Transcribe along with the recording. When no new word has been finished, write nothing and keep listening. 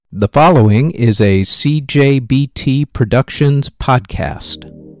The following is a CJBT Productions podcast.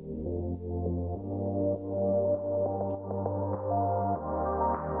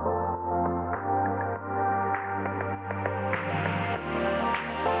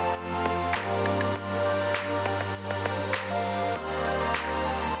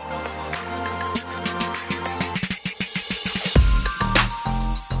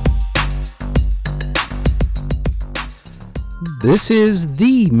 This is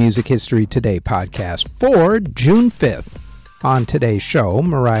the Music History Today podcast for June 5th. On today's show,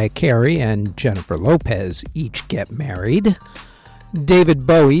 Mariah Carey and Jennifer Lopez each get married. David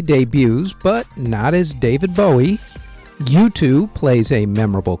Bowie debuts, but not as David Bowie. U2 plays a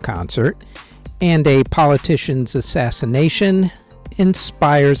memorable concert. And a politician's assassination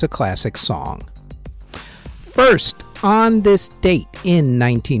inspires a classic song. First, on this date in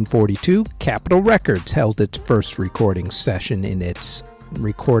 1942, Capitol Records held its first recording session in its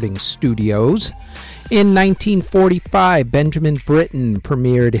recording studios. In 1945, Benjamin Britten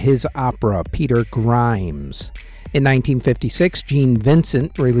premiered his opera, Peter Grimes. In 1956, Gene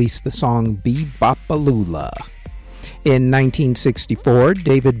Vincent released the song Be-Bop-A-Lula. In 1964,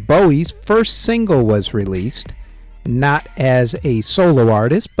 David Bowie's first single was released, not as a solo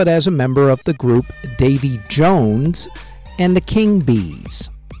artist, but as a member of the group Davy Jones and the King Bees.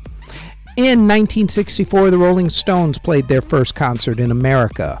 In 1964, the Rolling Stones played their first concert in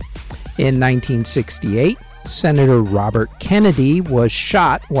America. In 1968, Senator Robert Kennedy was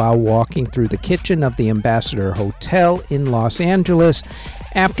shot while walking through the kitchen of the Ambassador Hotel in Los Angeles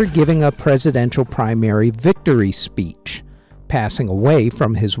after giving a presidential primary victory speech, passing away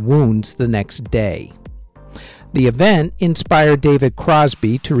from his wounds the next day. The event inspired David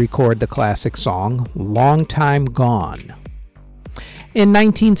Crosby to record the classic song, Long Time Gone. In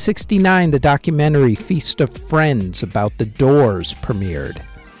 1969, the documentary Feast of Friends about the Doors premiered.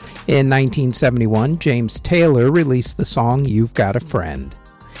 In 1971, James Taylor released the song You've Got a Friend.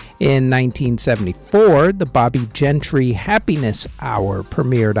 In 1974, the Bobby Gentry Happiness Hour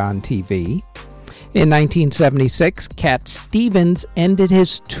premiered on TV. In 1976, Cat Stevens ended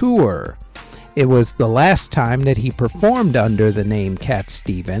his tour. It was the last time that he performed under the name Cat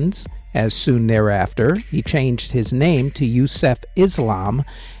Stevens, as soon thereafter he changed his name to Yusuf Islam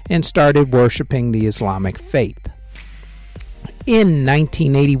and started worshiping the Islamic faith. In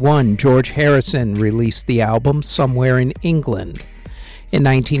 1981, George Harrison released the album Somewhere in England. In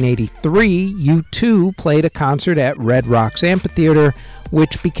 1983, U2 played a concert at Red Rocks Amphitheater,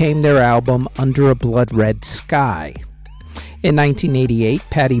 which became their album Under a Blood Red Sky. In 1988,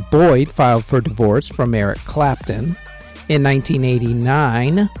 Pattie Boyd filed for divorce from Eric Clapton. In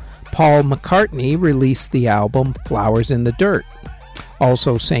 1989, Paul McCartney released the album Flowers in the Dirt.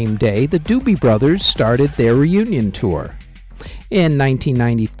 Also same day, the Doobie Brothers started their reunion tour. In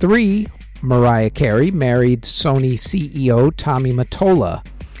 1993, Mariah Carey married Sony CEO Tommy Mottola.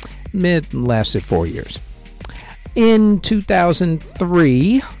 It lasted 4 years. In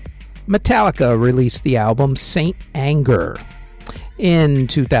 2003, Metallica released the album Saint Anger. In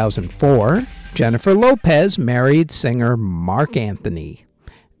 2004, Jennifer Lopez married singer Mark Anthony.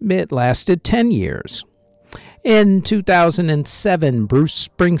 It lasted 10 years. In 2007, Bruce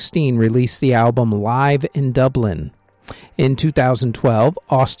Springsteen released the album Live in Dublin. In 2012,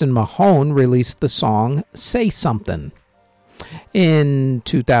 Austin Mahone released the song Say Something. In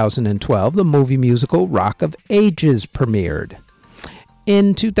 2012, the movie musical Rock of Ages premiered.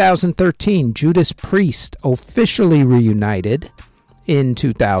 In 2013, Judas Priest officially reunited. In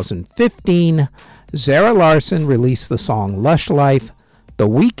 2015, Zara Larsson released the song Lush Life, The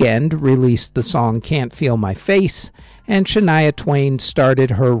Weeknd released the song Can't Feel My Face, and Shania Twain started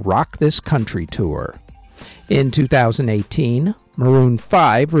her Rock This Country tour. In 2018, Maroon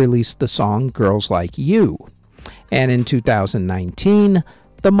 5 released the song Girls Like You. And in 2019,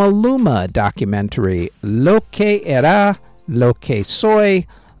 the Maluma documentary Lo Que Era, Lo Que Soy,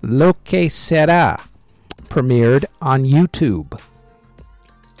 Lo Que Será premiered on YouTube.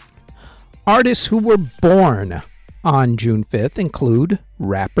 Artists who were born on June 5th include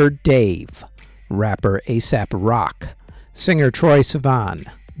rapper Dave, rapper A$AP Rock, singer Troye Sivan,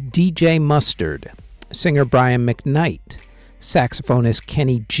 DJ Mustard, singer Brian McKnight, saxophonist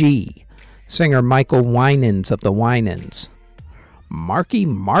Kenny G, singer Michael Winans of the Winans, Mark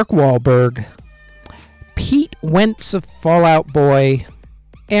Wahlberg, Pete Wentz of Fall Out Boy,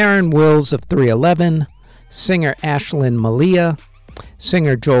 Aaron Wills of 311, singer Ashlyn Malia,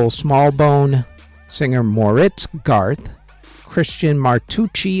 singer Joel Smallbone, singer Moritz Garth, Christian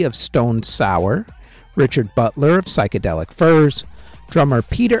Martucci of Stone Sour, Richard Butler of Psychedelic Furs, drummer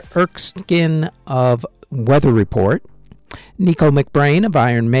Peter Erskine of Weather Report, Nico McBrain of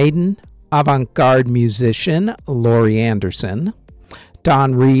Iron Maiden, avant-garde musician Laurie Anderson,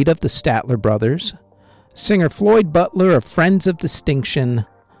 Don Reed of the Statler Brothers, singer Floyd Butler of Friends of Distinction,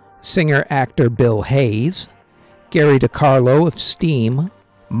 singer-actor Bill Hayes, Gary DiCarlo of Steam,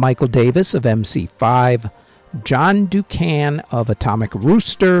 Michael Davis of MC5, John Ducan of Atomic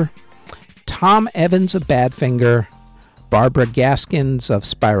Rooster, Tom Evans of Badfinger, Barbara Gaskins of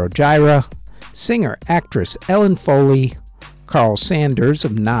Spirogyra, singer-actress Ellen Foley, Carl Sanders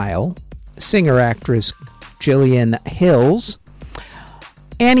of Nile, singer-actress Gillian Hills,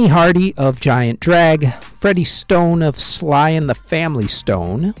 Annie Hardy of Giant Drag, Freddie Stone of Sly and the Family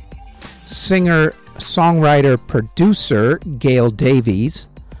Stone, singer, songwriter, producer Gail Davies,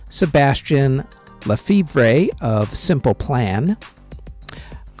 Sebastian Lefevre of Simple Plan,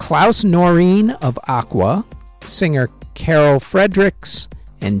 Klaus Noreen of Aqua, singer Carol Fredericks,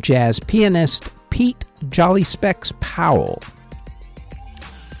 and jazz pianist Pete Jolly Specs Powell.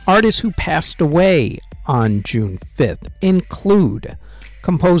 Artists who passed away on June 5th include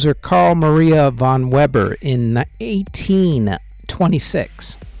composer Carl Maria von Weber in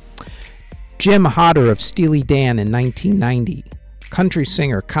 1826, Jim Hodder of Steely Dan in 1990, country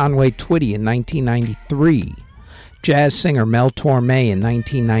singer Conway Twitty in 1993, jazz singer Mel Torme in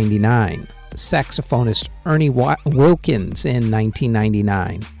 1999, saxophonist Ernie Wilkins in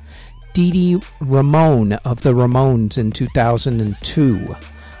 1999, Dee Dee Ramone of the Ramones in 2002,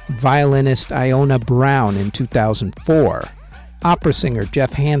 violinist Iona Brown in 2004, opera singer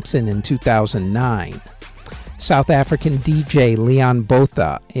Jeff Hansen in 2009, South African DJ Leon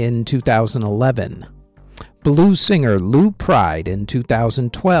Botha in 2011, blues singer Lou Pride in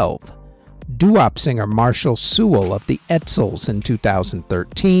 2012, doo-wop singer Marshall Sewell of the Edsels in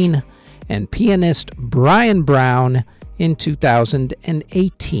 2013, and pianist Brian Brown in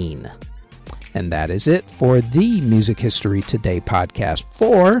 2018. And that is it for the Music History Today podcast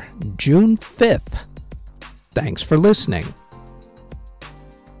for June 5th. Thanks for listening.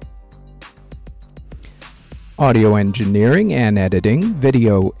 Audio engineering and editing,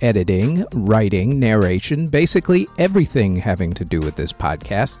 video editing, writing, narration, basically everything having to do with this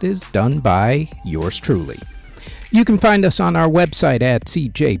podcast is done by yours truly. You can find us on our website at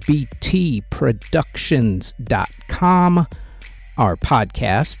cjbtproductions.com. Our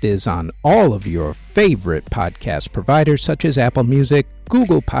podcast is on all of your favorite podcast providers such as Apple Music,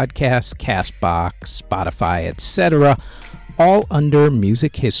 Google Podcasts, CastBox, Spotify, etc., all under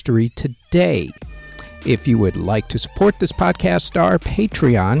Music History Today. If you would like to support this podcast, our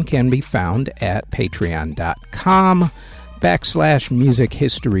Patreon can be found at patreon.com/Music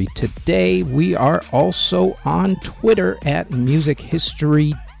History Today. We are also on Twitter at Music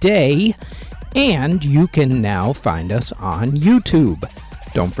History Day, and you can now find us on YouTube.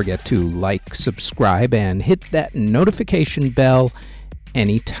 Don't forget to like, subscribe, and hit that notification bell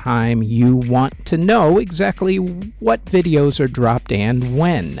anytime you want to know exactly what videos are dropped and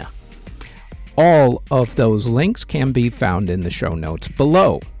when. All of those links can be found in the show notes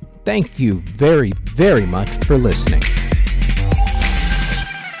below. Thank you very, very much for listening.